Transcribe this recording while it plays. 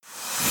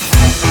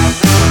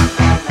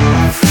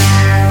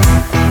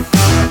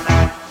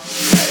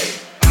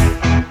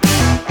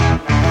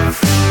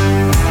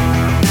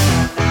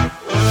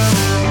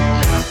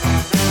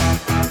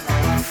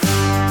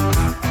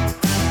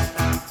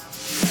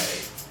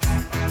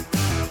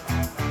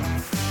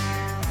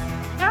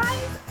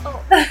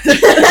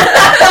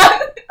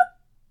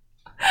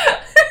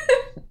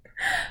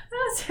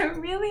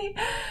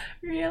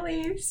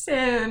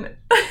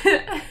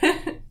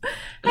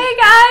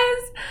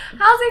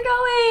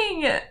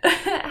morning!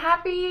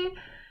 Happy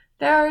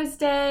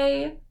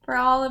Thursday for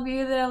all of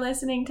you that are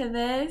listening to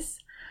this.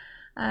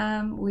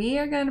 We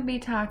are going to be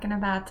talking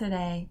about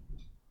today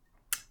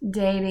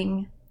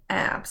dating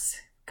apps.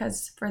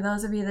 Because for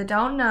those of you that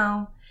don't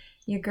know,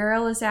 your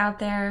girl is out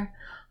there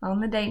on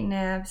the dating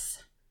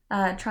apps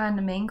trying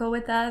to mingle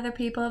with the other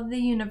people of the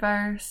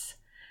universe.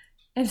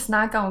 It's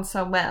not going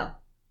so well.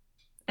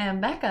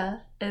 And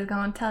Becca is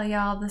going to tell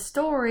y'all the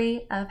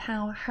story of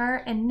how her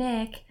and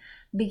Nick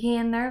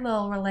began their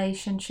little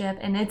relationship,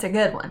 and it's a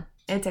good one.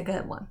 It's a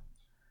good one.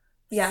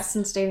 Yeah,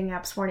 since dating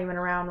apps weren't even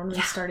around when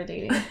we started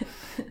dating.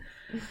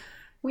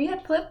 We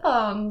had flip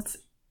phones,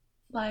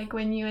 like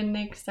when you and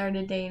Nick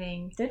started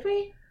dating. Did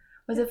we?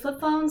 Was it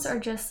flip phones or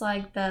just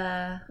like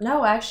the...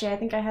 No, actually, I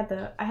think I had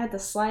the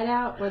slide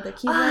out where the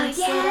keyboard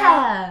slid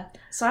yeah! out.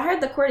 So I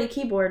heard the QWERTY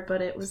keyboard,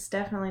 but it was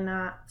definitely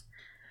not...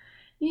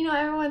 You know,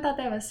 everyone thought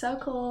that was so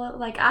cool.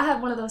 Like, I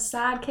had one of those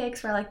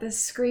sidekicks where, like, this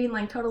screen,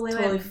 like, totally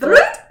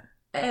went...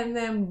 And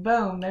then,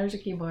 boom, there's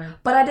your keyboard.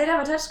 But I did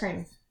have a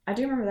touchscreen. I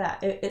do remember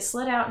that. It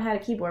slid out and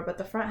had a keyboard, but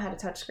the front had a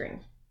touchscreen.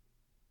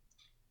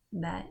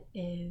 That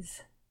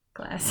is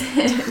classic.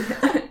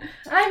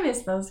 I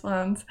miss those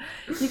phones.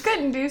 You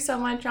couldn't do so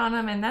much on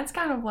them, and that's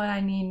kind of what I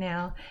need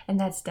now. And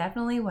that's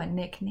definitely what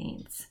Nick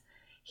needs.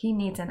 He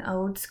needs an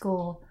old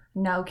school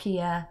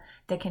Nokia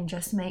that can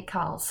just make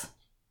calls.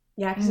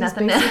 Yeah, because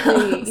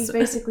he's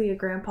basically a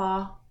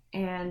grandpa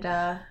and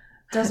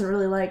doesn't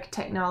really like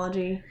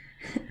technology.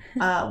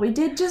 We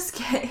did just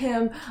get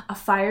him a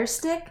Fire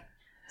Stick,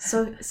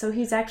 so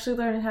he's actually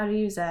learning how to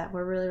use that.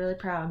 We're really, really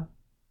proud.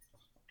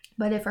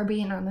 But if we're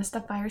being honest,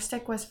 the Fire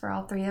Stick was for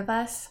all three of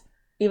us.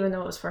 Even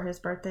though it was for his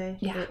birthday,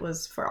 It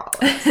was for all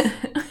of us.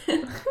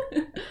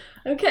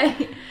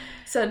 Okay,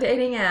 so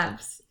dating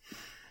apps.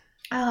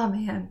 Oh,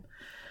 man.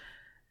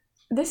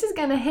 This is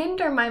going to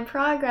hinder my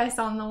progress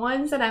on the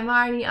ones that I'm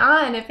already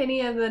on if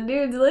any of the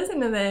dudes listen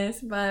to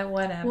this, but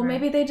whatever. Well,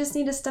 maybe they just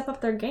need to step up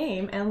their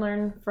game and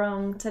learn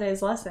from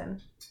today's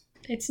lesson.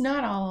 It's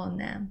not all on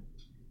them.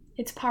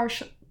 It's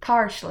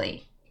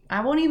partially.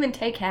 I won't even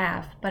take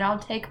half, but I'll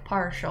take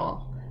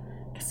partial.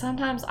 'Cause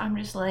sometimes I'm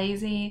just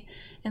lazy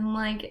and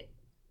like,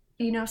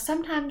 you know,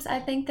 sometimes I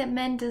think that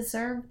men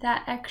deserve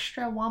that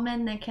extra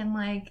woman that can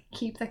like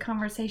keep the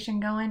conversation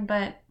going,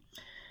 but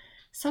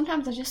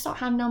sometimes I just don't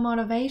have no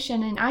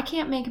motivation, and I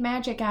can't make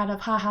magic out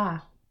of haha.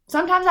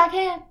 Sometimes I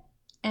can,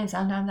 and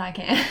sometimes I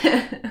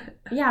can't.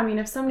 Yeah, I mean,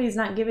 if somebody's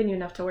not giving you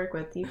enough to work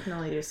with, you can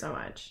only do so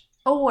much.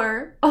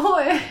 Or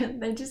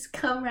they just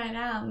come right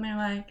out and they're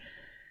like,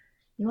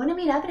 you want to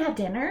meet up and have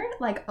dinner?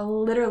 Like,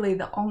 literally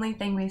the only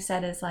thing we've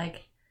said is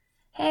like,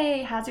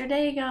 hey, how's your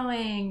day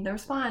going? The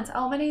response,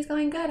 oh, my day's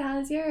going good.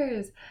 How's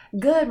yours?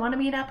 Good. Want to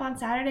meet up on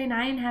Saturday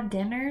night and have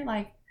dinner?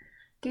 Like,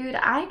 dude,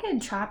 I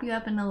could chop you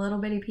up into little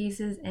bitty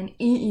pieces and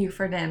eat you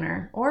for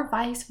dinner, or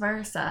vice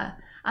versa.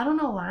 I don't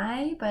know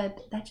why,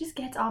 but that just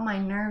gets on my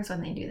nerves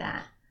when they do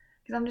that.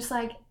 Because I'm just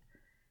like,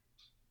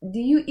 do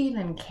you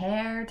even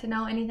care to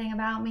know anything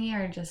about me?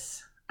 Or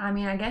just, I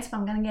mean, I guess if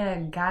I'm going to get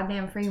a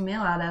goddamn free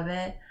meal out of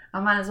it, I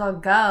might as well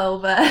go,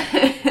 but...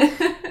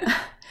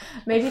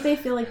 Maybe they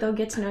feel like they'll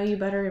get to know you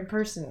better in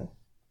person.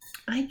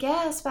 I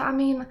guess, but I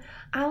mean,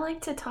 I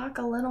like to talk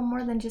a little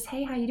more than just,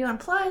 hey, how you doing?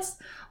 Plus,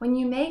 when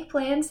you make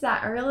plans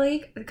that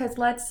early, because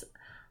let's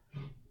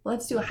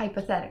do a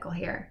hypothetical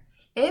here.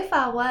 If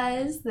I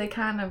was the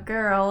kind of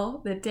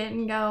girl that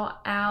didn't go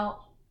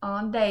out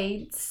on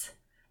dates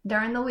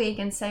during the week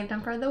and saved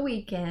them for the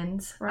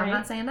weekends, right. I'm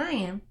not saying I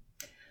am,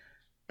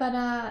 but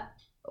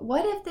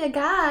what if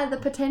the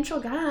potential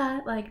guy,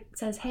 like,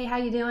 says, hey, how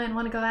you doing?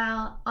 Want to go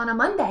out on a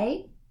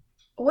Monday?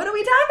 What are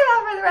we talking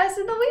about for the rest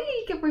of the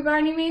week if we've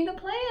already made the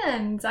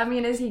plans? I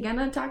mean, is he going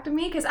to talk to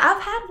me? Because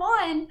I've had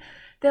one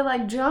that,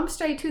 like, jumped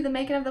straight to the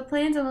making of the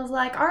plans and was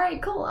like, all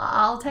right, cool,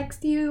 I'll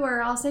text you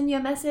or I'll send you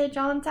a message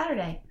on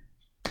Saturday.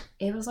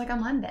 It was like a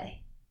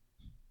Monday.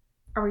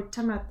 Are we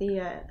talking about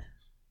the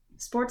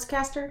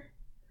sportscaster?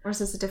 Or is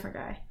this a different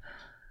guy?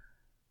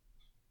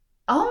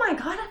 Oh my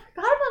God, I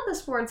forgot about the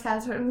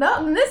sportscaster.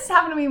 No, this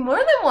happened to me more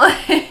than once.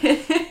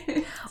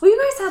 Well, you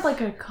guys had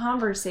like a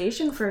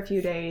conversation for a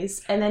few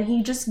days, and then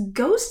he just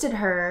ghosted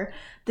her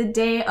the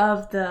day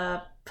of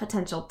the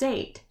potential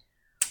date.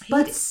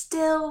 But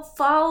still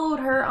followed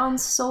her on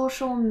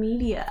social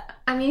media.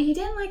 I mean, he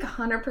didn't like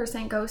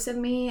 100% ghosted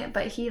me,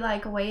 but he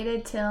like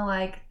waited till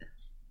like,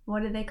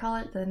 what did they call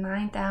it? The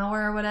 9th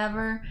hour or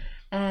whatever.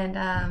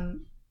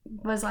 And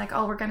was like,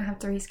 oh, we're going to have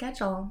to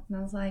reschedule. And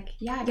I was like,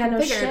 yeah, I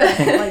figured.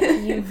 Shit.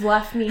 Like, you've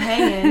left me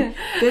hanging.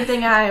 Good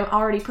thing I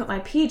already put my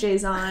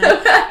PJs on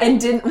and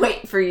didn't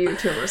wait for you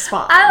to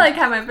respond. I like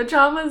had my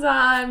pajamas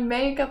on,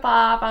 makeup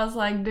off. I was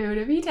like, dude,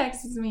 if he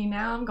texts me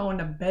now, I'm going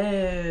to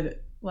bed.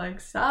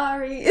 Like,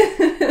 sorry.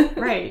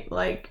 Right.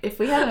 Like, if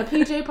we had a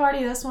PJ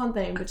party, that's one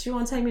thing. But you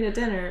want to take me to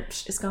dinner,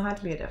 it's going to have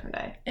to be a different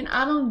day. And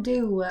I don't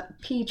do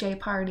PJ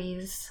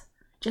parties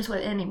just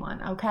with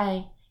anyone,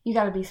 okay? You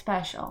got to be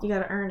special. You got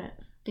to earn it.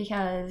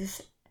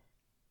 Because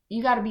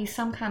you got to be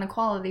some kind of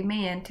quality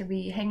man to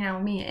be hanging out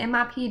with me in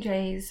my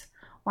PJs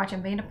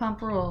watching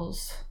Vanderpump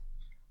Rules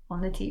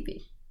on the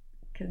TV.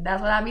 because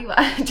that's what I be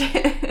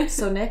watching.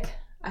 So Nick,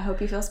 I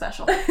hope you feel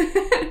special.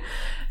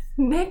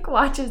 Nick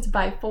watches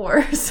by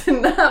force,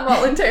 not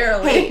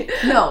voluntarily. Hey,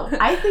 no,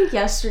 I think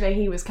yesterday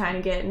he was kind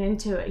of getting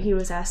into it. He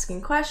was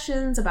asking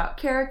questions about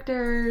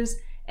characters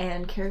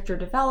and character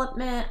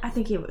development. I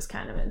think he was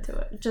kind of into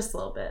it, just a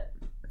little bit.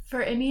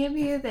 For any of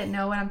you that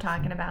know what I'm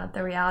talking about,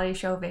 the reality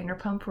show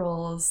Vanderpump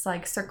Rules,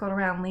 like circled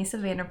around Lisa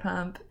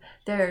Vanderpump,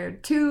 there are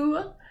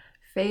two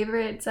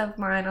favorites of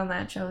mine on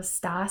that show.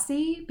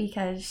 Stassi,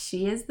 because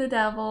she is the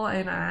devil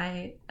and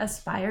I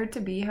aspire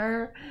to be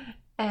her,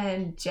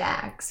 and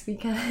Jax,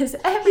 because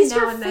every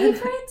now and then,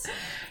 because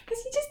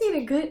you just need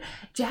a good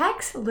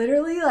Jax.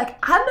 Literally, like,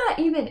 I'm not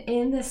even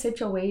in the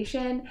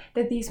situation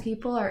that these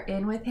people are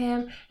in with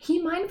him.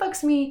 He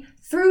mindfucks me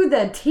through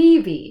the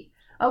TV.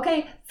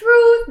 Okay,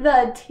 through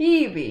the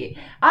TV.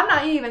 I'm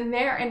not even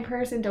there in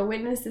person to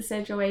witness the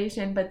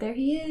situation, but there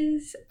he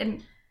is,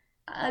 and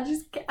I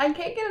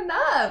can't get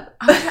enough.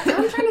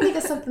 I'm trying to think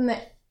of something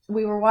that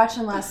we were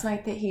watching last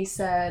night that he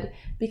said,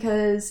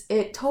 because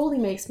it totally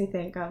makes me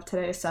think of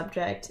today's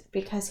subject,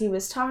 because he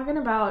was talking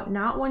about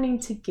not wanting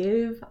to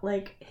give,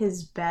 like,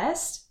 his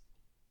best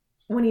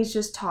when he's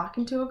just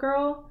talking to a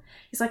girl.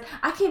 He's like,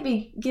 I can't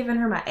be giving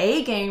her my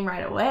A game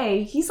right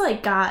away. He's,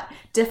 like, got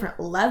different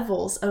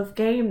levels of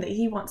game that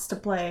he wants to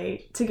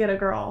play to get a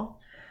girl.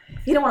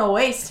 He don't want to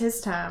waste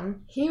his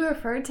time. He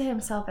referred to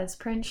himself as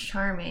Prince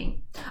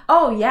Charming.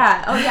 Oh,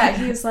 yeah.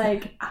 He was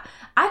like,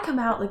 I come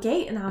out the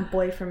gate and I'm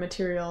boyfriend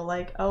material.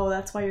 Like, oh,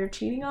 that's why you're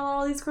cheating on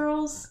all these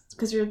girls?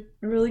 Because you're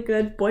really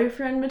good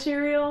boyfriend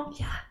material?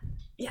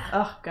 Yeah.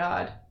 Oh,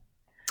 God.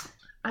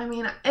 I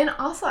mean, and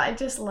also I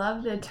just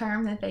love the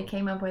term that they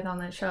came up with on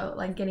that show,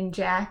 like getting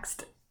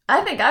jaxed. I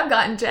think I've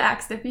gotten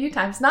jaxed a few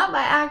times, not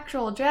by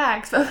actual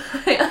Jax, but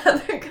by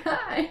other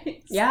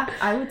guys. Yeah,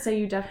 I would say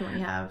you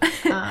definitely have.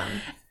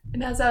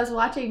 And as I was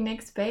watching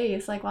Nick's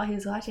face, like while he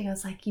was watching, I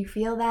was like, you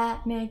feel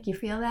that, Nick? You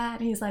feel that?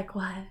 And he's like,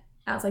 what?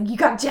 I was like, you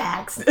got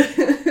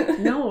jaxed.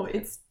 No,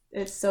 it's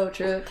so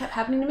true. It kept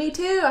happening to me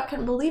too. I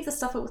couldn't believe the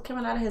stuff that was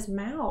coming out of his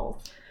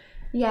mouth.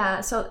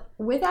 Yeah, so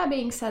with that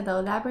being said,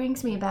 though, that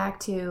brings me back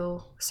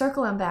to,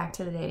 circling back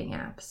to the dating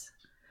apps.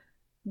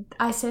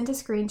 I sent a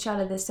screenshot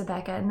of this to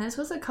Becca, and this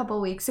was a couple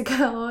weeks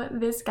ago.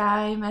 This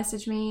guy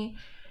messaged me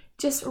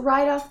just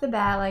right off the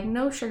bat, like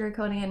no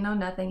sugarcoating it, no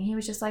nothing. He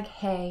was just like,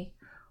 hey,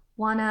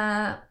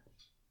 I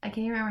can't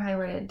even remember how he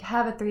worded it,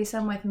 have a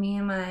threesome with me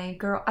and my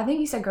girl. I think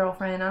he said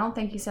girlfriend. I don't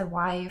think he said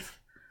wife.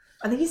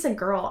 I think he said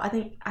girl. I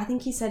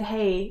think he said,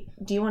 hey,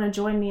 do you want to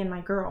join me and my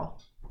girl?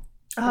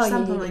 Or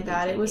something like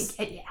that. It was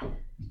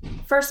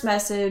first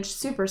message,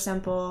 super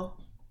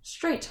simple,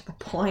 straight to the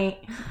point.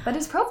 But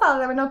his profile,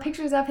 there were no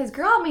pictures of his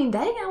girl. I mean,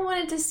 dang, I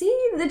wanted to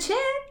see the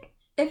chick.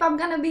 If I'm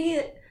gonna be,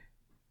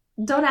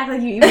 don't act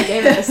like you even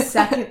gave it a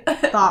second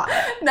thought.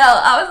 No,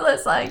 I was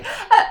just like,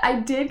 I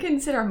did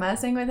consider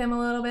messing with him a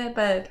little bit,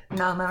 but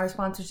no, my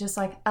response was just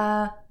like,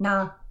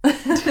 nah.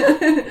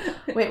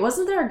 Wait,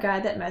 wasn't there a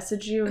guy that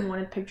messaged you and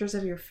wanted pictures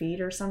of your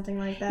feet or something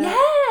like that?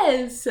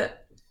 Yes.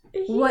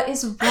 What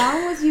is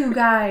wrong with you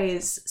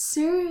guys?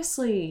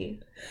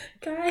 Seriously.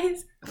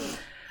 Guys.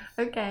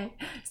 Okay,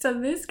 so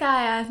this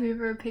guy asked me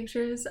for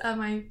pictures of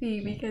my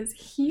feet because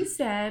he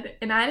said,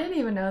 and I didn't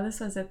even know this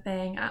was a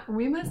thing,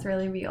 we must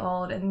really be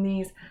old,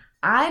 and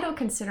I don't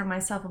consider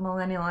myself a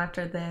millennial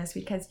after this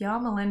because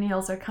y'all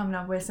millennials are coming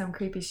up with some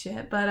creepy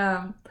shit,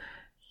 but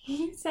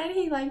he said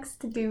he likes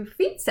to do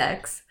feet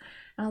sex.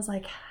 And I was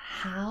like,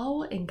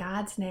 how in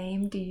God's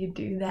name do you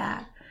do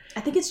that? I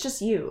think it's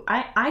just you.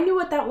 I knew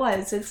what that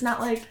was. It's not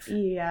like,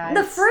 yeah.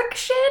 The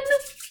friction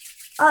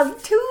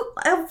of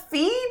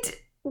feet.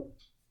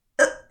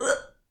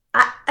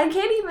 I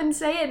can't even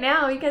say it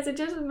now because it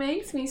just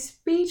makes me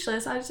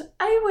speechless.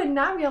 I would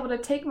not be able to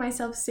take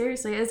myself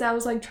seriously as I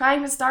was like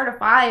trying to start a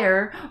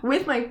fire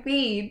with my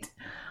feet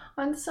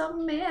on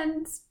some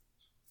man's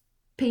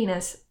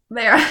penis.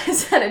 There, I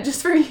said it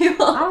just for you.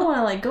 I don't want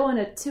to like go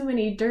into too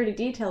many dirty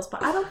details,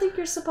 but I don't think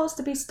you're supposed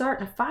to be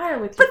starting a fire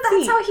with your feet. But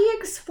that's how he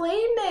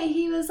explained it.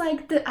 He was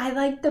like, I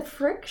like the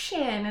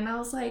friction, and I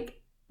was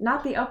like,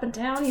 not the up and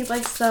down. He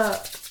likes the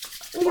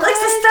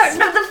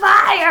starting of the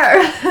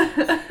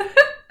fire.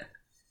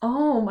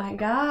 Oh my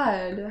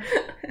God.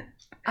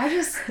 I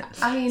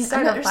mean,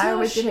 start a fire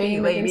with your feet,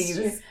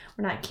 ladies.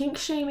 We're not kink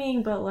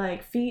shaming, but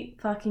like feet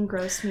fucking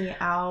gross me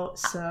out.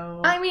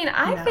 So I mean,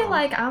 I feel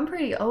like I'm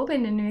pretty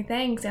open to new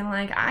things, and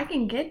like I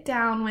can get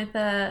down with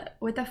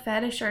a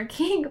fetish or a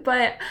kink,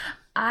 but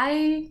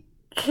I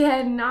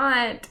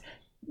cannot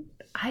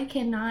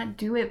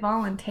do it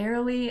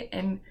voluntarily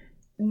and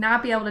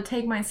not be able to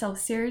take myself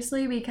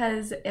seriously,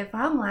 because if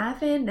I'm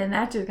laughing, then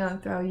that's just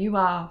gonna throw you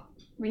off.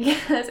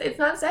 Because it's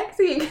not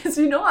sexy, because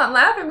you know I'm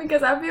laughing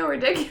because I feel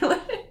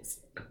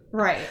ridiculous.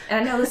 Right. And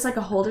I know this is like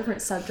a whole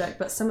different subject,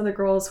 but some of the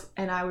girls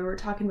and we were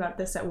talking about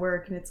this at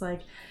work, and it's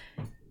like,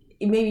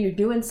 maybe you're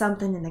doing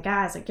something and the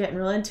guy's like getting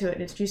real into it,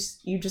 and it's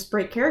just, you just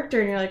break character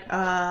and you're like,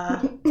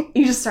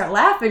 you just start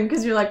laughing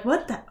because you're like,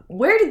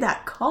 where did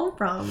that come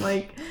from?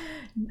 Like,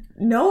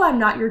 no, I'm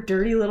not your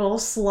dirty little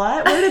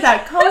slut. Where did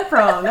that come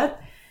from?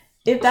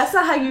 if that's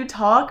not how you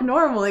talk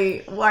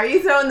normally, why are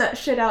you throwing that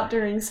shit out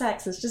during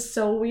sex? It's just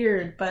so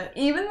weird. But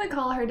even the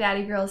call her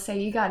daddy girls say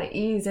you gotta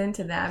ease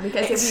into that,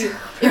 because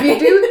if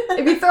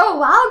you throw a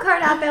wild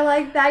card out there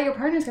like that, your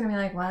partner's gonna be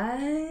like, what?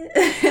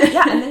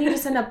 Yeah, and then you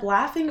just end up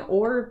laughing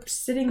or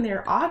sitting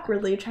there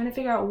awkwardly trying to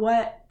figure out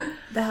what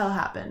the hell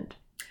happened.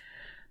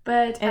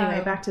 But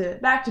anyway, back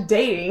to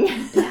dating.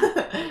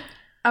 Yeah.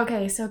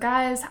 Okay, so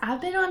guys, I've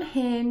been on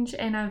Hinge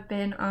and I've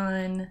been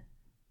on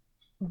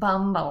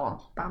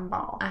Bumble.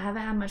 I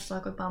haven't had much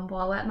luck with Bumble.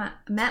 I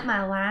met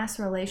my last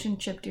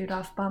relationship dude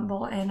off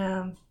Bumble,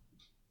 and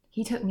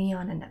he took me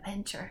on an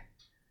adventure.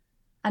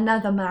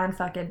 Another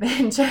man-fuck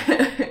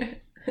adventure.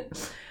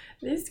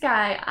 This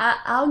guy,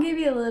 I'll give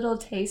you a little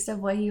taste of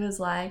what he was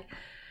like.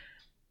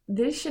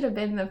 This should have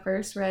been the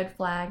first red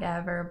flag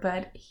ever,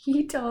 but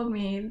he told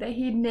me that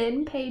he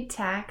didn't pay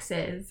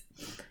taxes.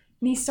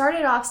 And he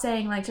started off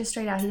saying, like, just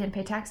straight out, he didn't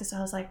pay taxes. So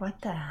I was like,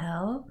 what the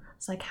hell?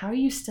 It's like, how are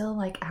you still,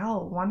 like,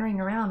 out wandering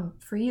around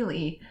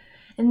freely?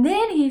 And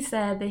then he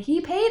said that he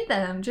paid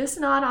them, just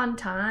not on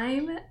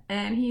time.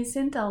 And he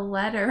sent a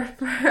letter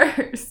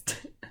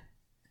first.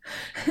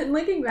 And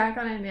looking back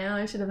on it now,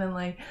 I should have been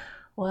like,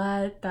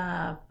 what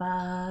the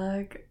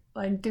fuck?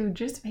 Like, dude,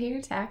 just pay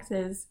your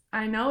taxes.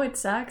 I know it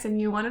sucks and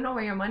you want to know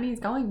where your money's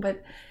going,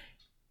 but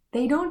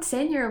they don't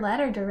send your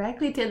letter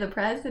directly to the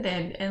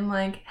president and,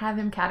 like, have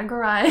him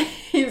categorize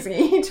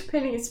each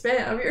penny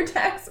spent of your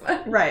tax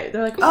money. Right.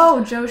 They're like,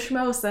 oh, Joe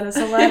Schmo sent us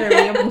a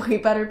letter. We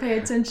better pay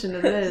attention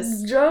to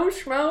this. Joe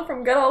Schmo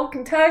from good old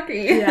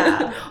Kentucky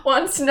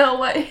wants to know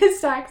what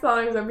his tax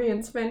dollars are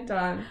being spent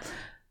on.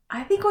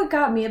 I think what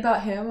got me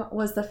about him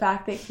was the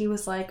fact that he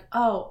was like,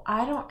 oh,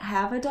 I don't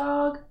have a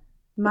dog.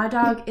 My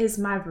dog is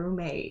my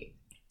roommate.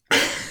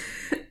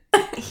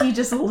 He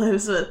just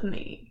lives with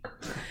me.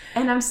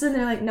 And I'm sitting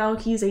there like, no,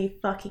 he's a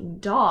fucking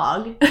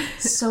dog,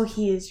 so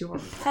he is your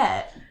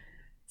pet.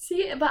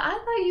 See, but I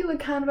thought you would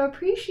kind of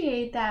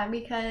appreciate that,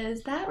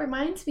 because that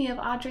reminds me of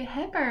Audrey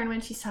Hepburn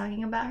when she's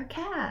talking about her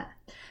cat.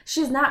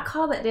 She's not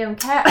called that damn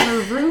cat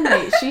her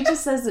roommate. She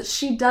just says that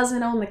she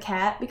doesn't own the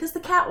cat because the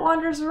cat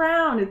wanders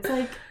around. It's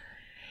like...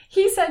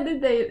 He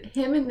said that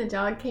him and the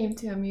dog came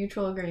to a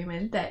mutual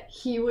agreement that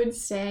he would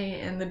stay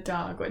and the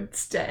dog would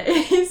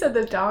stay. He said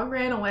the dog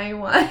ran away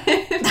once,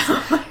 and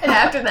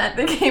after that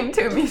they came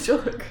to a mutual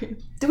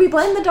agreement. Do we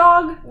blame the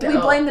dog? Do No.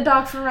 we blame the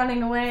dog for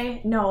running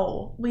away?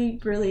 No, we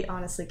really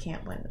honestly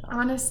can't blame the dog.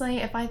 Honestly,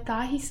 if I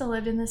thought he still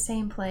lived in the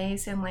same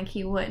place and, like,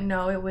 he wouldn't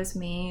know it was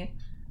me,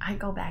 I'd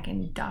go back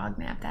and dog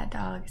nap that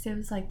dog, because it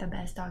was, like, the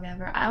best dog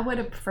ever. I would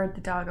have preferred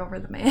the dog over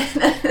the man.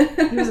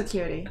 He was a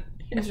cutie.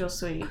 He was real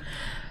sweet.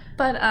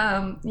 But,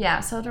 yeah,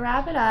 so to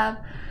wrap it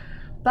up,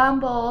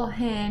 Bumble,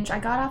 Hinge, I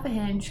got off of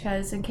Hinge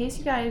because, in case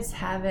you guys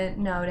haven't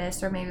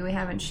noticed, or maybe we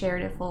haven't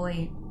shared it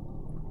fully,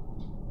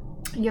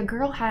 your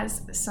girl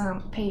has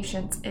some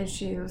patience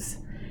issues.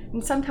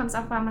 And sometimes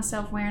I find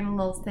myself wearing a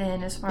little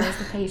thin as far as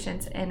the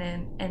patience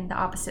in the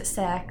opposite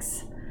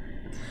sex.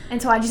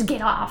 And so I just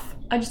get off.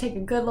 I just take a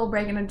good little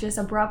break and I just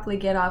abruptly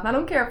get off. I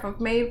don't care if I've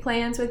made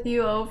plans with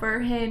you over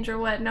Hinge or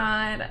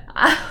whatnot.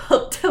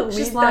 I'll delete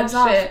Just that logs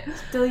off. shit.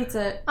 Deletes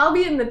it. I'll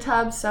be in the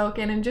tub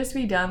soaking and just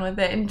be done with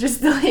it and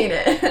just delete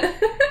it.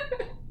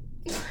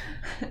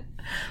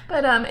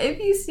 But if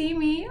you see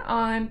me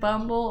on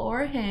Bumble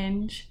or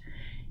Hinge,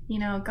 you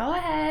know, go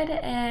ahead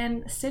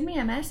and send me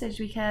a message,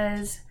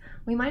 because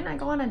we might not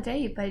go on a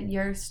date, but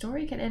your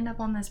story could end up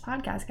on this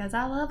podcast, because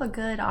I love a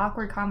good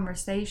awkward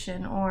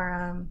conversation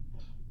or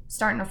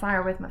starting a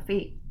fire with my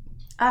feet.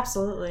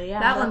 Absolutely,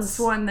 yeah. That one's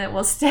one that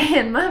will stay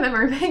in my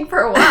memory bank for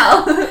a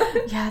while.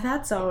 Yeah,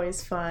 that's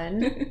always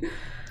fun.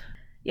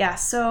 Yeah,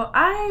 so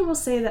I will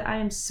say that I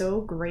am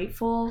so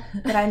grateful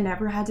that I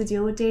never had to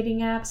deal with dating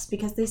apps,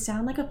 because they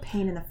sound like a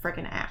pain in the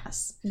friggin'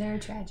 ass. They're a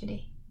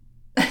tragedy.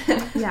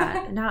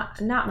 Yeah,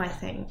 not my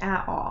thing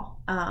at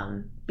all.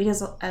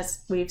 Because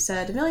as we've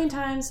said a million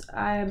times,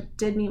 I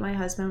did meet my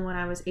husband when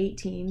I was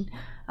 18.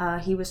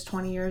 He was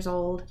 20 years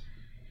old.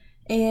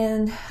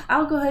 And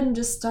I'll go ahead and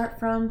just start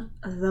from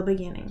the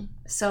beginning.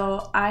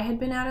 So I had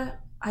been out of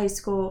high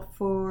school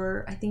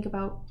for, I think,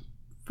 about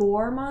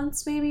 4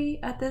 months maybe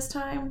at this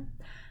time.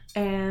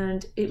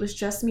 And it was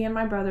just me and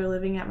my brother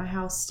living at my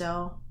house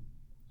still.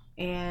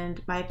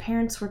 And my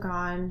parents were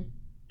gone,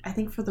 I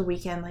think, for the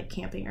weekend, like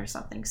camping or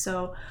something.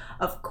 So,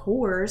 of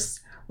course,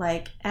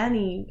 like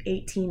any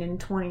 18 and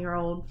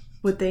 20-year-old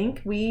would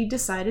think, we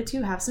decided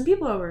to have some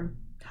people over,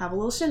 have a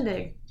little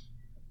shindig.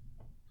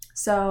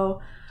 So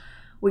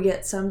we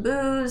get some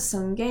booze,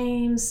 some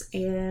games,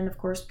 and of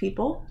course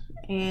people.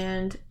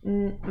 And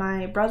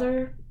my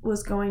brother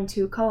was going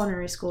to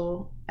culinary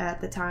school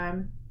at the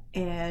time,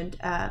 and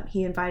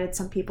he invited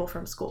some people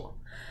from school.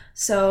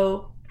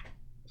 So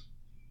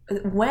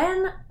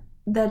when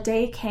the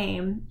day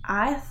came,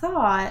 I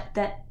thought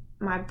that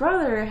my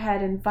brother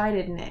had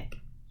invited Nick.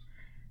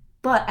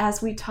 But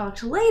as we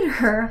talked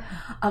later,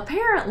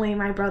 apparently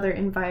my brother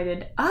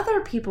invited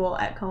other people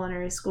at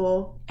culinary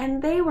school,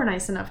 and they were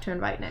nice enough to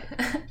invite Nick.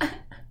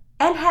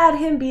 And had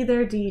him be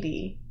their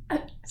DD.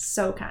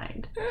 So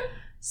kind.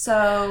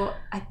 So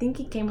I think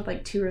he came with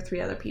like 2 or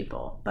 3 other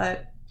people.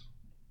 But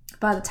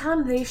by the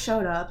time they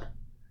showed up,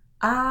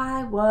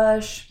 I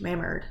was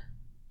schmammered.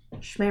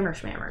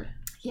 Schmammered.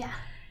 Yeah.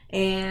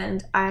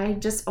 And I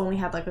just only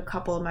had like a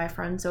couple of my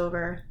friends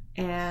over.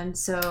 And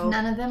so...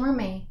 None of them were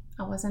me.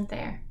 I wasn't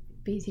there.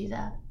 BT's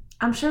up.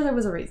 I'm sure there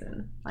was a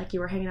reason. Like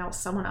you were hanging out with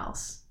someone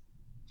else.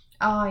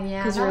 Oh,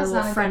 yeah. Because you're a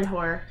little friend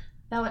whore.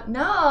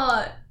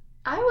 No,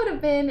 I would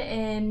have been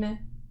in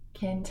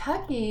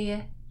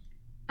Kentucky,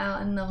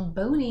 out in the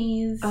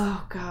boonies.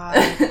 Oh, God.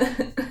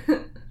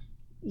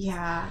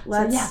 Yeah.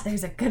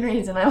 There's a good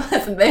reason I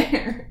wasn't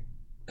there.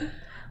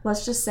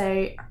 Let's just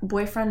say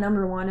boyfriend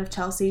number 1 of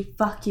Chelsea,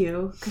 fuck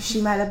you, because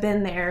she might have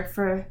been there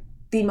for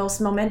the most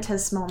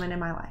momentous moment in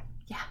my life.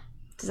 Yeah.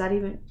 Is that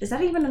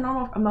even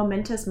a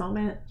momentous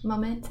moment?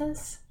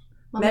 Momentous?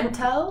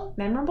 Memento?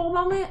 Memorable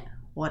moment?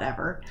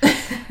 Whatever.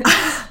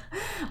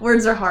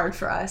 Words are hard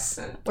for us.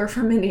 We're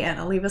from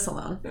Indiana. Leave us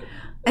alone.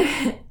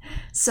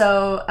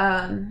 So,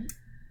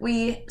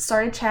 we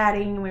started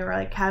chatting and we were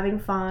like having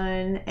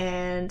fun,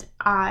 and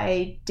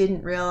I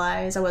didn't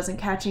realize I wasn't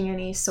catching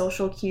any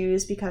social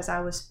cues because I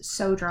was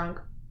so drunk.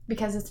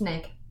 Because it's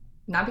Nick.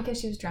 Not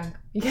because she was drunk.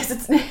 Because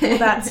it's Nick. Well,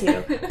 that's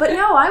you. But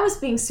no, I was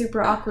being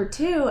super awkward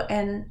too,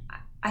 and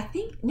I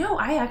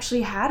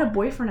actually had a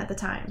boyfriend at the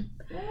time.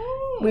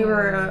 We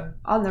were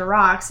on the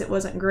rocks. It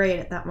wasn't great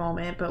at that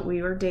moment, but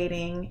we were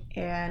dating,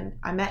 and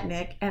I met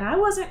Nick, and I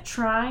wasn't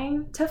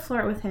trying to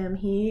flirt with him.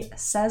 He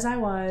says I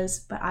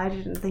was, but I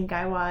didn't think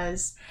I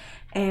was,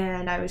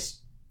 and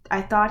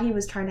I thought he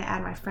was trying to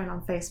add my friend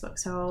on Facebook.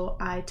 So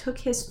I took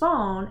his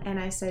phone and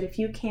I said, if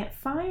you can't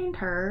find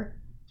her,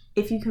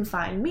 if you can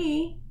find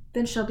me,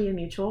 then she'll be a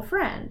mutual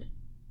friend.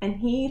 And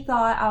he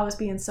thought I was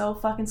being so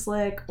fucking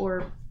slick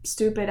or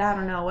stupid, I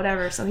don't know,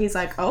 whatever. So he's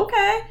like,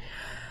 okay.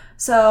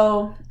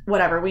 So,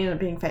 whatever, we ended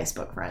up being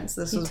Facebook friends.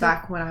 This was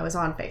back when I was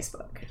on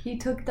Facebook. He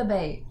took the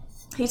bait.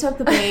 He took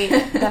the bait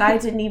that I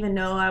didn't even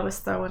know I was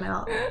throwing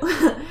out.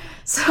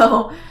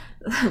 So,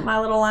 my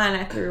little line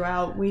I threw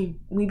out, we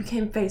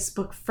became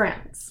Facebook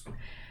friends.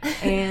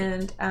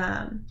 And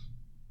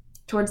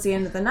towards the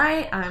end of the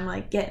night, I'm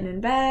like getting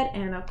in bed,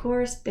 and of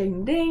course,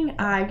 ding ding,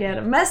 I get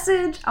a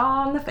message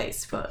on the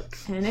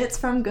Facebook, and it's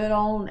from good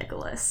old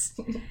Nicholas.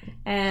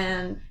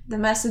 And the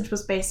message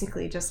was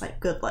basically just like,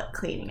 good luck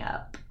cleaning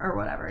up or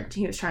whatever.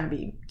 He was trying to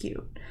be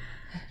cute.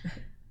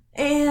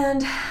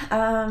 And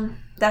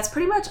that's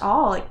pretty much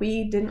all. Like,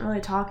 we didn't really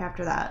talk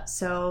after that.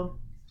 So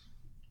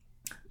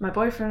my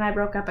boyfriend and I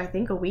broke up, I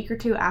think, a week or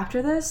 2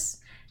 after this,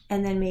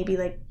 and then maybe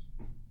like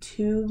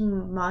 2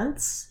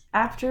 months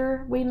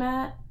after we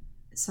met.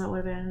 So it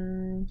would have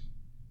been,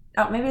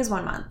 maybe it was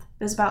 1 month.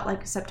 It was about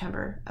like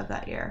September of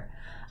that year.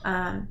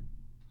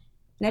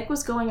 Nick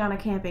was going on a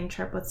camping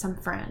trip with some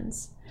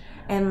friends.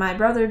 And my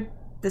brother,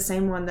 the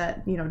same one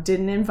that,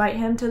 didn't invite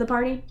him to the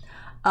party,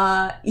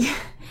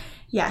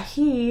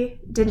 he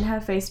didn't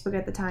have Facebook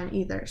at the time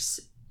either.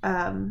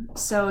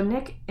 So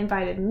Nick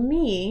invited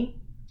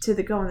me to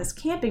go on this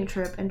camping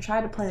trip and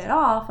tried to play it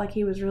off like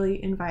he was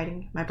really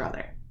inviting my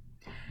brother.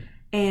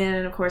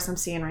 And of course, I'm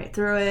seeing right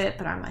through it,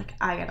 but I'm like,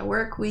 I gotta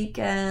work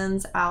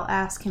weekends. I'll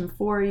ask him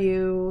for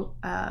you.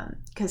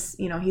 Because,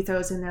 he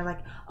throws in there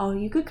like, oh,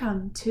 you could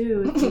come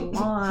too if you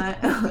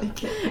want.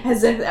 Like,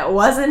 as if that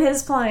wasn't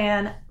his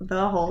plan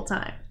the whole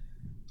time.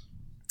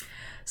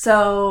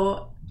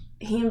 So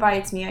he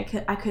invites me. I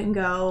couldn't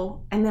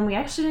go. And then we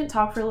actually didn't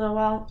talk for a little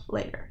while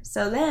later.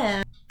 So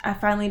then I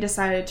finally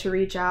decided to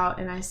reach out,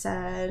 and I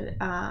said,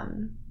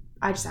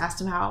 I just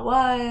asked him how it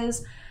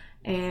was.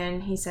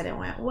 And he said it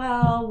went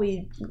well.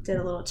 We did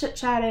a little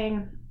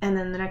chit-chatting. And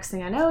then the next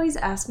thing I know, he's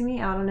asking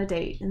me out on a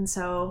date. And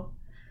so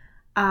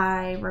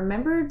I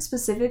remembered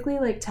specifically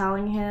like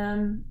telling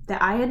him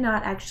that I had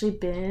not actually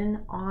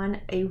been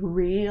on a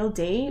real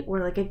date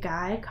where like a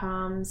guy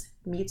comes,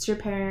 meets your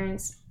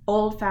parents,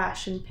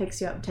 old-fashioned, picks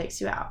you up and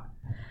takes you out.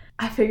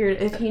 I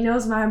figured if he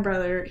knows my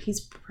brother, he's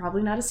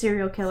probably not a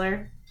serial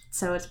killer.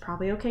 So it's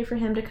probably okay for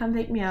him to come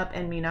pick me up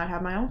and me not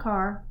have my own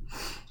car.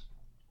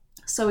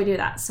 So we do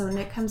that. So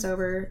Nick comes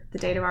over the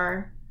day of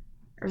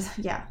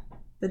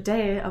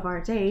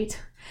our date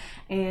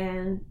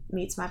and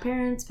meets my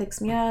parents,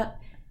 picks me up.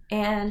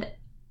 And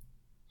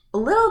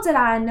little did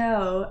I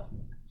know,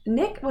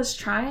 Nick was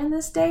trying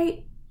this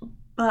date,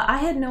 but I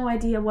had no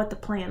idea what the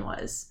plan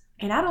was.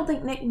 And I don't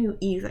think Nick knew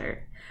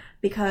either,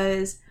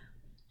 because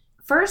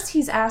first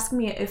he's asked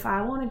me if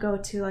I want to go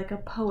to like a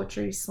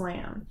poetry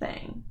slam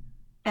thing.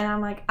 And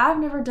I'm like, I've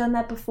never done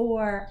that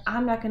before.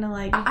 I'm not going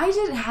to I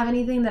didn't have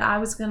anything that I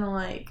was going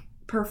to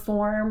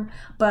perform,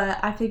 but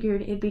I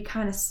figured it'd be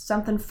kind of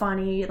something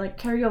funny, like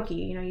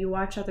karaoke. You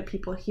watch other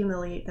people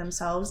humiliate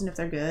themselves, and if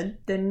they're good,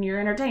 then you're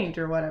entertained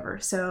or whatever.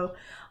 So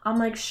I'm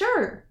like,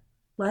 sure,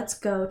 let's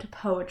go to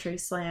poetry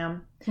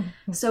slam.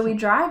 So we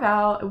drive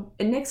out,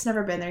 and Nick's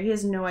never been there. He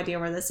has no idea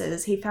where this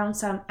is. He found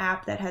some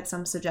app that had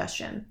some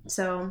suggestion.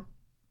 So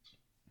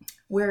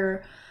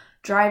we're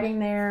driving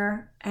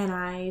there, and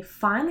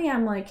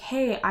I'm like,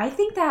 hey, I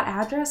think that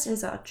address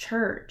is a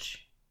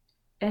church.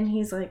 And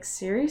he's like,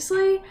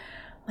 seriously?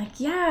 I'm like,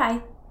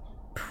 yeah,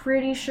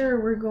 pretty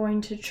sure we're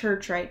going to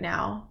church right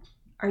now.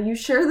 Are you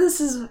sure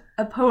this is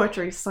a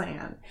poetry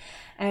slam?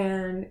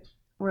 And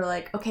we're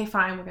like, okay,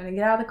 fine. We're going to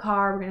get out of the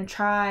car. We're going to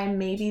try.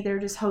 Maybe they're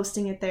just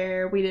hosting it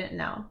there. We didn't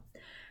know.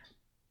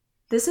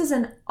 This is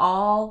an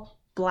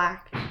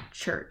all-black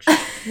church.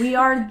 We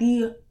are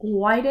the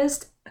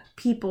whitest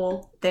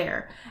people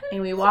there.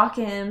 And we walk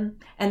in,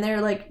 and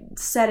they're, like,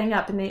 setting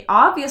up. And they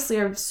obviously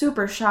are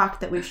super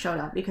shocked that we showed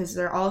up because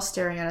they're all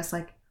staring at us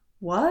like,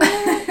 what?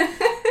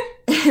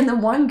 And the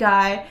one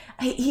guy,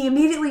 he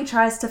immediately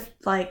tries to,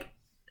 like,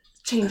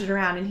 change it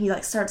around. And he,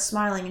 like, starts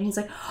smiling. And he's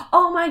like,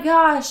 oh, my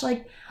gosh,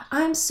 like,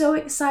 I'm so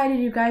excited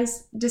you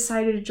guys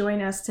decided to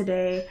join us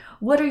today.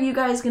 What are you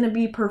guys going to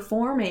be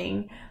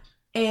performing?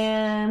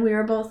 And we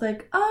were both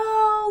like,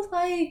 oh,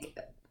 like,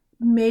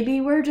 maybe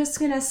we're just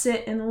going to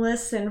sit and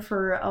listen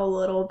for a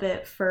little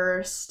bit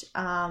first.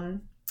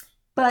 And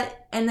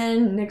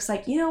then Nick's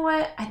like, you know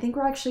what? I think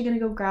we're actually going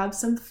to go grab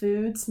some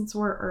food since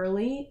we're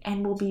early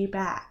and we'll be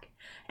back.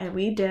 And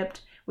we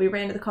dipped. We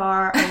ran to the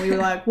car and we were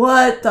like,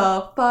 what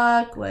the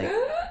fuck? Like,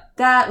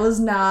 that was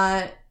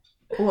not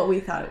what we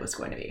thought it was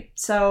going to be.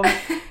 So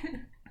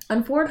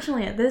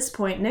unfortunately, at this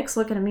point, Nick's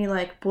looking at me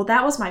like, well,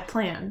 that was my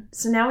plan.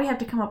 So now we have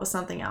to come up with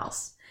something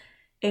else.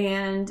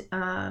 And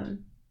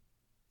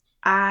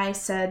I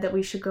said that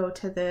we should go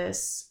to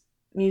this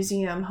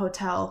museum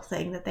hotel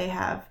thing that they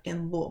have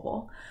in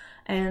Louisville.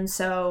 And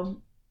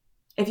so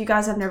if you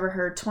guys have never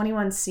heard,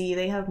 21C,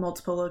 they have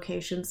multiple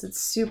locations. It's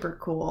super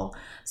cool.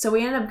 So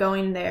we ended up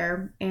going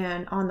there.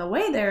 And on the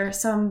way there,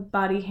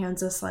 somebody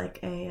hands us like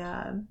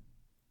a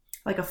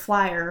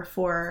flyer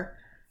for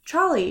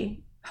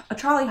a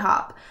trolley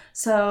hop.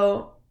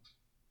 So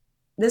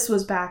this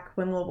was back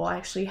when Louisville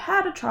actually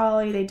had a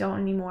trolley. They don't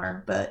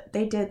anymore, but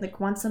they did, like,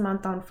 once a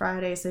month on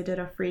Fridays, they did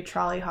a free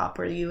trolley hop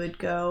where you would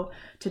go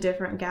to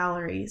different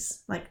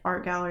galleries, like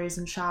art galleries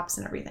and shops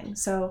and everything.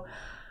 So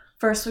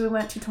first we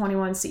went to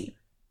 21C.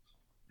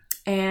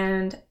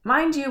 And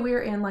mind you, we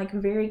were in, like,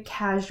 very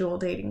casual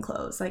dating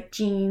clothes, like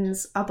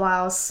jeans, a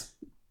blouse.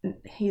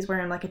 He's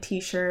wearing, like, a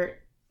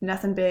t-shirt,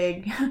 nothing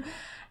big.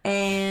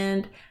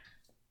 And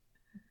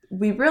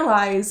we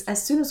realize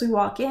as soon as we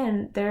walk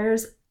in,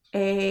 there's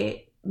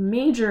a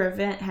major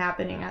event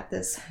happening at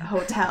this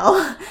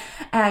hotel.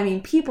 And I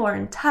mean, people are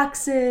in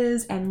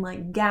tuxes and,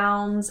 like,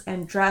 gowns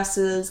and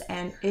dresses,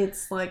 and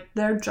it's like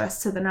they're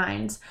dressed to the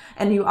nines.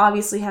 And you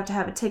obviously have to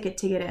have a ticket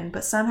to get in,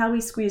 but somehow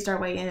we squeezed our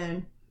way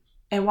in.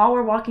 And while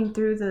we're walking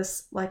through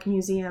this, like,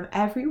 museum,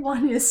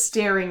 everyone is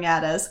staring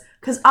at us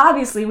because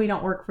obviously we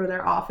don't work for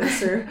their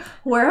office or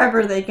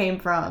wherever they came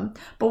from.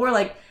 But we're,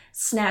 like,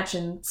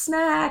 snatching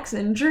snacks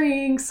and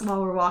drinks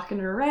while we're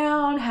walking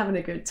around, having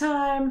a good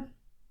time.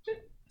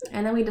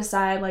 And then we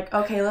decide, like,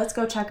 okay, let's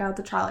go check out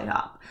the trolley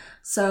hop.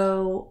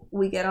 So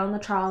we get on the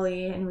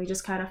trolley and we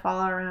just kind of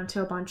follow around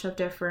to a bunch of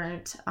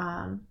different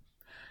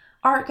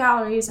art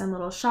galleries and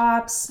little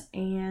shops.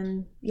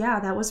 And yeah,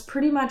 that was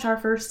pretty much our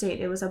first date.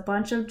 It was a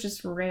bunch of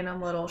just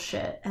random little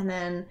shit. And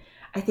then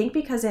I think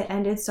because it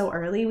ended so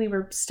early, we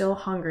were still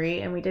hungry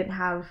and we didn't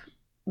have,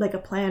 like, a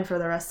plan for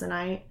the rest of the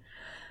night.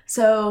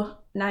 So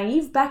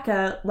naive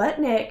Becca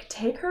let Nick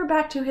take her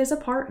back to his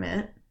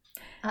apartment.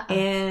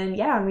 And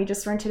yeah, we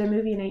just rented a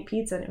movie and ate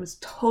pizza, and it was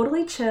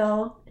totally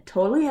chill,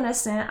 totally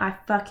innocent. I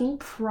fucking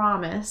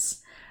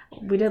promise.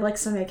 We did, like,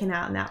 some making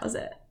out, and that was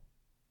it.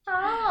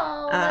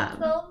 Oh, that's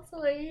so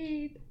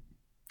sweet.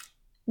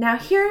 Now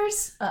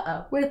here's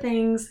where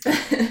things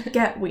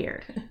get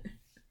weird.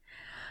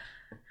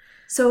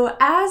 So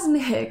as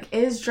Nick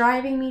is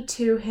driving me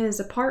to his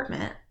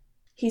apartment,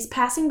 he's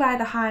passing by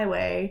the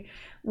highway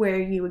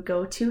where you would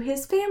go to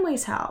his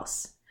family's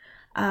house.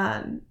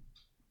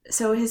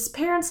 So his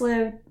parents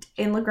lived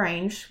in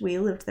LaGrange. We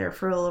lived there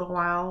for a little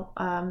while,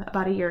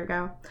 about a year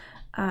ago.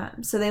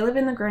 So they live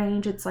in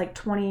LaGrange. It's like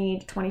 20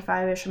 to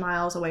 25-ish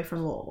miles away from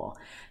Louisville.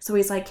 So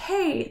he's like,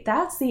 hey,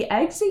 that's the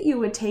exit you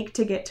would take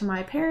to get to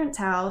my parents'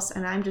 house.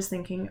 And I'm just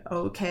thinking,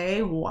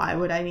 okay, why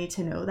would I need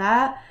to know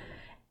that?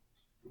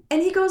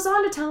 And he goes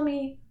on to tell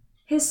me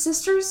his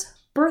sister's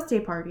birthday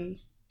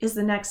party is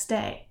the next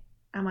day.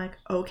 I'm like,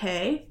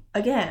 okay,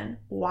 again,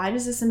 why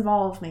does this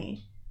involve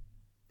me?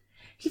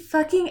 He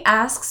fucking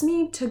asks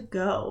me to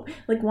go,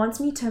 like, wants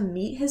me to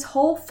meet his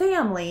whole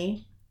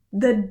family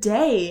the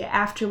day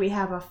after we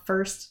have a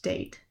first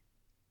date.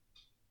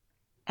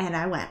 And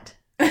I went.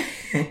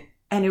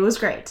 And it was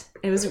great.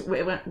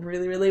 It went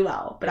really, really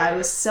well. But I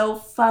was so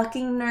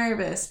fucking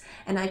nervous.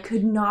 And I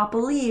could not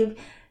believe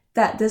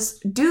that this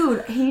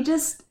dude, he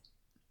just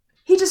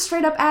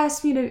straight up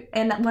asked me to,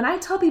 and when I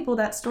tell people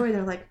that story,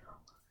 they're like,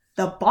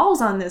 the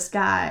balls on this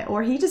guy,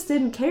 or he just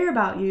didn't care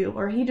about you,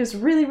 or he just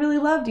really, really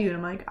loved you. And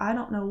I'm like, I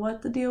don't know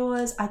what the deal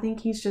was. I think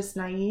he's just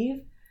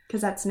naive, because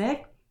that's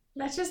Nick.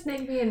 That's just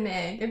Nick being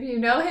Nick. If you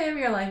know him,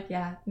 you're like,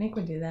 yeah, Nick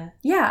would do that.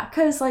 Yeah,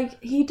 because,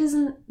 like, he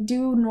doesn't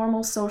do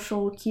normal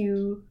social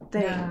cue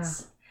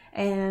things.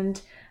 Yeah.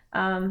 And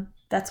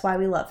that's why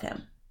we love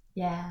him.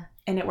 Yeah.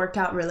 And it worked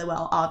out really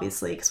well,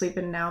 obviously, because we've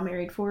been now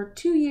married for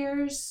 2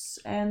 years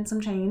and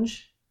some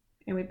change.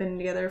 And we've been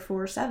together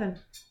for 7.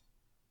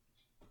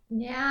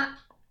 Yeah.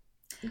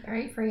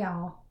 Great for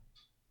y'all.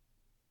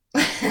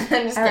 I'm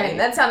just kidding. Right.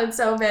 That sounded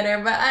so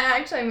bitter, but I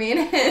actually mean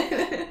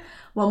it.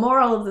 Well,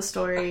 moral of the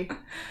story,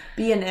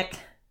 be a Nick.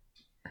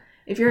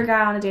 If you're a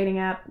guy on a dating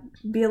app,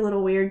 be a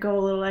little weird, go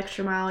a little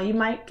extra mile. You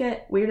might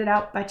get weirded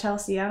out by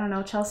Chelsea. I don't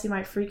know. Chelsea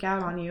might freak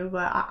out on you,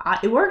 but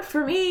it worked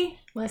for me.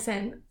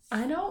 Listen,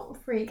 I don't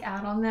freak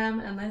out on them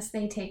unless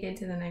they take it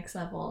to the next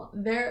level.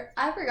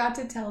 I forgot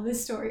to tell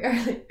this story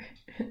earlier,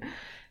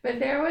 but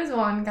there was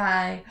one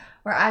guy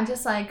where I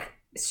just like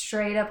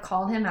straight up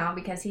called him out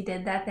because he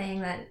did that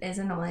thing that is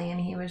annoying,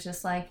 and he was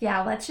just like,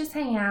 yeah, let's just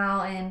hang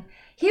out. And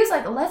he was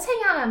like, let's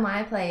hang out at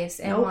my place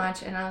and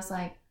watch. And I was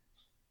like,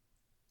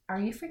 are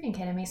you freaking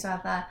kidding me? So I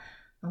thought,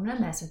 I'm gonna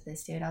mess with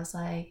this dude. I was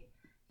like,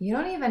 you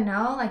don't even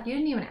know, like, you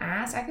didn't even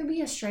ask. I could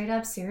be a straight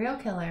up serial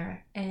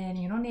killer and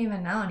you don't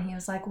even know. And he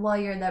was like, well,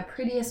 you're the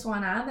prettiest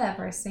one I've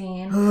ever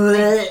seen.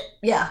 Like,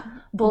 yeah,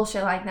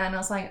 bullshit like that. And I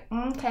was like,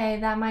 okay,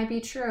 that might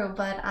be true,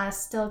 but I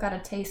still got a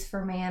taste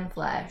for man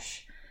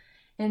flesh.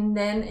 And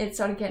then it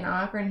started getting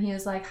awkward, and he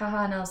was like,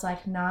 haha. And I was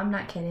like, no, I'm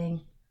not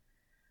kidding.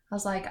 I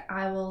was like,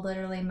 I will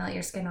literally melt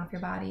your skin off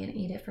your body and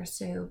eat it for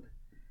soup.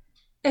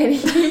 And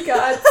he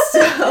got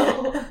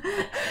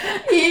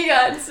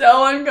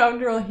so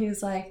uncomfortable. He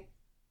was like,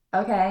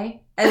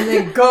 okay. And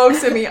then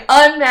ghosted me,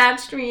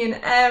 unmatched me and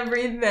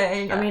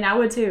everything. I mean, I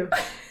would too.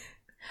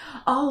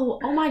 Oh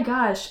my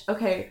gosh.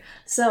 Okay.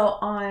 So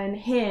on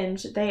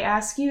Hinge, they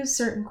ask you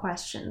certain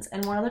questions.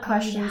 And one of the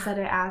questions that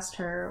I asked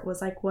her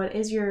was like, what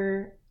is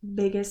your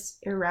biggest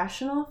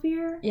irrational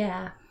fear?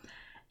 Yeah.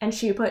 And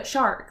she put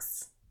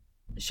sharks.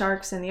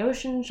 Sharks in the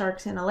ocean,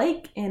 sharks in a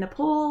lake, in a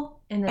pool,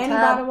 in the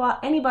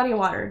any body of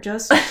water,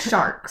 just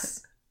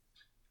sharks.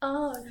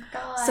 Oh,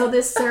 God. So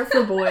this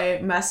surfer boy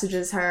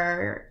messages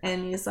her,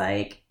 and he's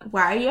like,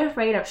 why are you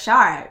afraid of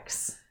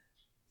sharks?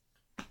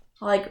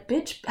 Like,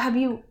 bitch, have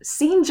you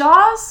seen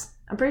Jaws?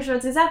 I'm pretty sure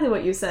that's exactly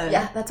what you said.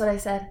 Yeah, that's what I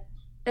said.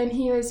 And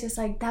he was just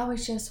like, that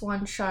was just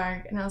one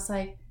shark. And I was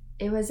like,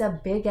 it was a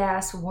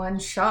big-ass one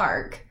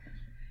shark.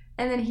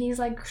 And then he's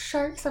like,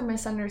 sharks are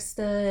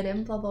misunderstood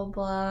and blah, blah,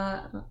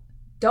 blah.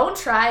 Don't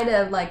try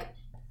to, like,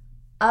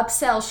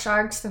 upsell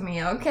sharks to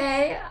me,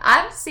 okay?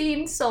 I've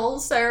seen Soul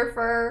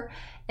Surfer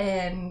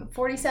and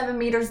 47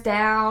 Meters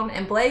Down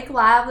and Blake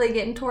Lively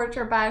getting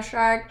tortured by a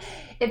shark.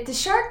 If the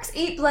sharks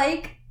eat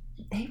Blake,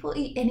 they will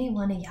eat any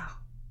one of y'all.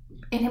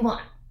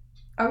 Anyone.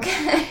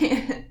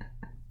 Okay?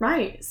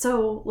 Right.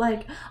 So,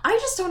 like, I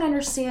just don't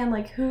understand,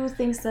 like, who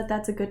thinks that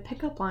that's a good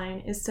pickup line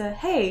is to,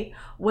 hey,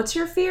 what's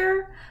your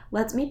fear?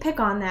 Let me pick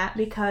on that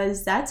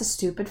because that's a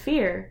stupid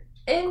fear.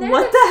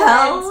 What the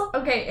hell?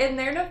 Okay, in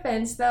their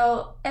defense,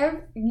 though,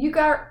 you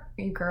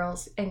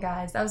girls and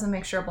guys, that was a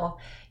mixture of both.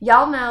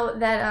 Y'all know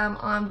that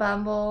on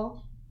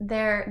Bumble,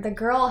 the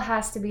girl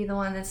has to be the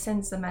one that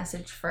sends the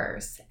message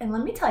first. And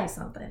let me tell you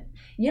something.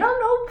 You don't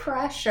know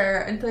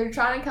pressure until you're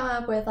trying to come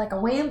up with like a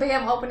wham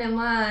bam opening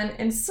line.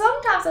 And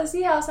sometimes I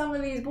see how some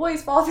of these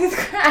boys fall through the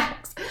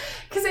cracks.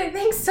 Because I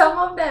think some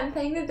of them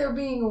think that they're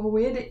being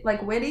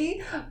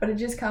witty, but it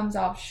just comes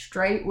off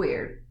straight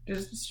weird.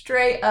 Just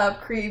straight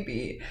up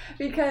creepy.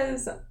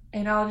 Because,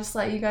 and I'll just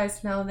let you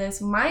guys know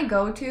this, my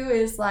go-to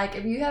is like,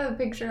 if you have a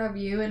picture of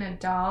you and a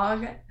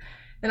dog,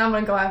 then I'm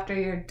going to go after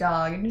your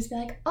dog and just be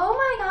like, oh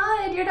my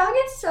God, your dog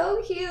is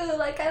so cute.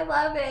 Like, I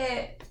love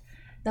it.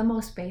 The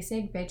most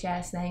basic bitch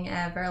ass thing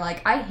ever.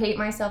 Like, I hate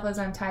myself as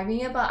I'm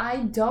typing it, but I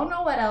don't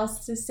know what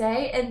else to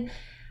say. And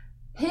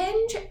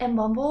Hinge and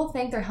Bumble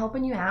think they're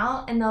helping you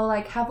out, and they'll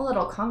like have a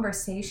little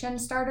conversation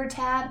starter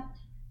tab.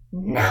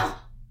 No.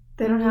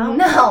 They don't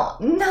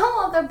help?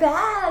 No, they're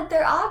bad.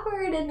 They're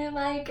awkward, and they're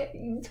like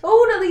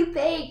totally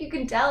fake. You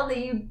can tell that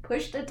you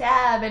pushed a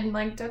tab and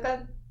like took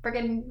a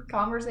freaking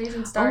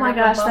conversation starter. Oh my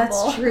gosh,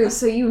 that's true.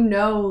 So you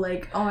know,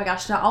 like, oh my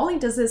gosh, not only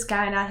does this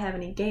guy not have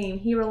any game,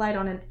 he relied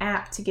on an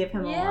app to give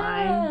him a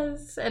line.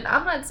 Yes, and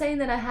I'm not saying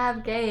that I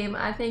have game.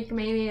 I think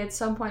maybe at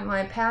some point in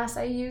my past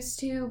I used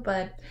to,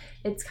 but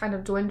it's kind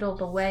of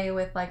dwindled away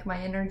with like my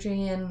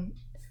energy and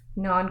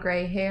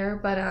non-gray hair.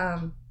 But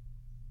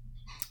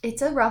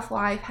it's a rough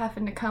life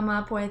having to come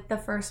up with the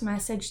first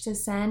message to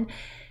send.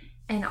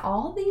 And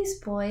all these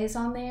boys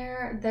on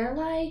there, they're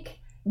like,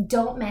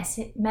 don't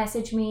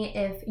message me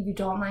if you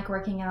don't like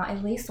working out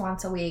at least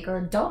once a week,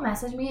 or don't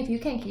message me if you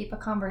can keep a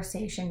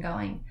conversation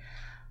going.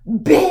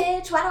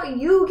 Bitch, why don't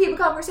you keep a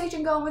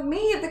conversation going with me?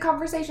 If the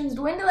conversation's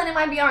dwindling, it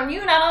might be on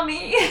you, not on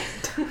me.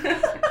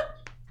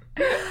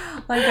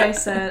 Like I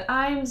said,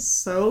 I'm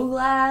so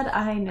glad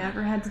I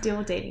never had to deal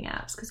with dating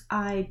apps, because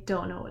I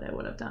don't know what I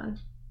would have done.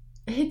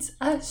 It's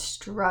a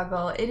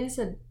struggle. It is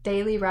a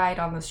daily ride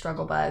on the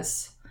struggle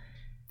bus.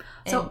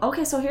 So,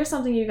 okay, so here's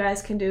something you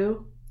guys can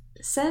do.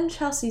 Send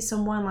Chelsea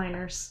some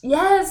one-liners.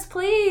 Yes,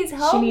 please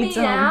help me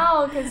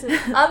out, because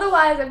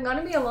otherwise I'm going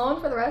to be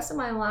alone for the rest of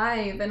my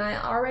life, and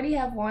I already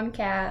have one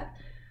cat.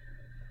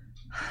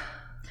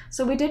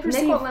 So we did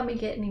receive... Nick won't let me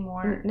get any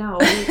more. No,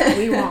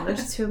 we won't.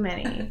 There's too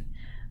many.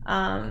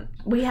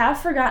 We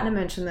have forgotten to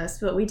mention this,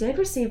 but we did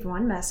receive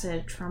one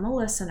message from a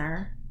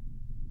listener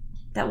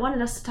that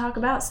wanted us to talk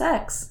about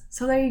sex.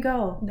 So there you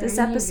go. This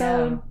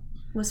episode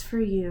was for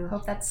you.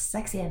 Hope that's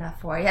sexy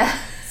enough for you.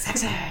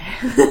 Sexy.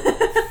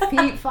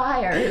 Feet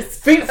fires.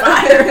 Feet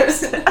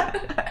fires.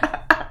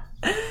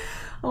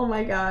 Oh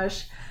my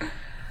gosh.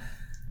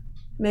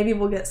 Maybe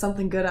we'll get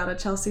something good out of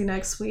Chelsea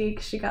next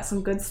week. She got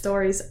some good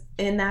stories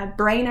in that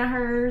brain of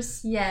hers.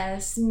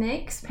 Yes,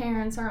 Nick's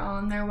parents are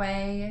on their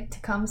way to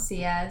come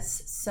see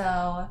us.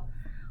 So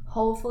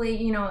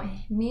hopefully, you know,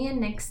 me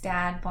and Nick's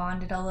dad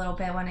bonded a little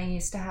bit when I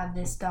used to have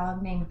this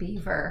dog named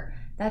Beaver.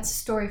 That's a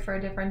story for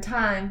a different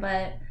time,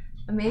 but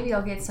maybe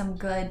I'll get some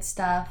good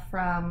stuff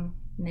from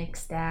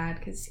Nick's dad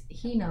because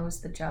he knows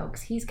the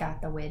jokes. He's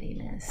got the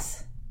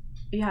wittiness.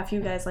 Yeah, if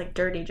you guys like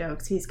dirty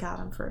jokes, he's got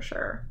them for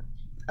sure.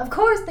 Of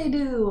course they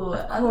do.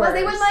 Otherwise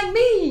they wouldn't like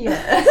me.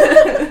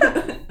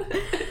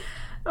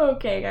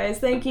 Okay, guys.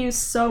 Thank you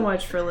so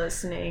much for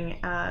listening.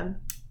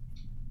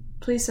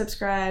 Please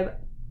subscribe.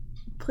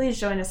 Please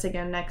join us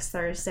again next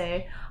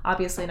Thursday.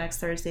 Obviously, next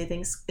Thursday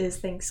is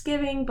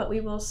Thanksgiving, but we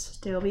will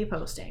still be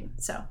posting.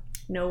 So,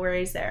 no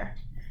worries there.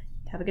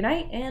 Have a good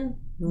night and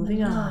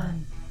moving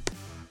on.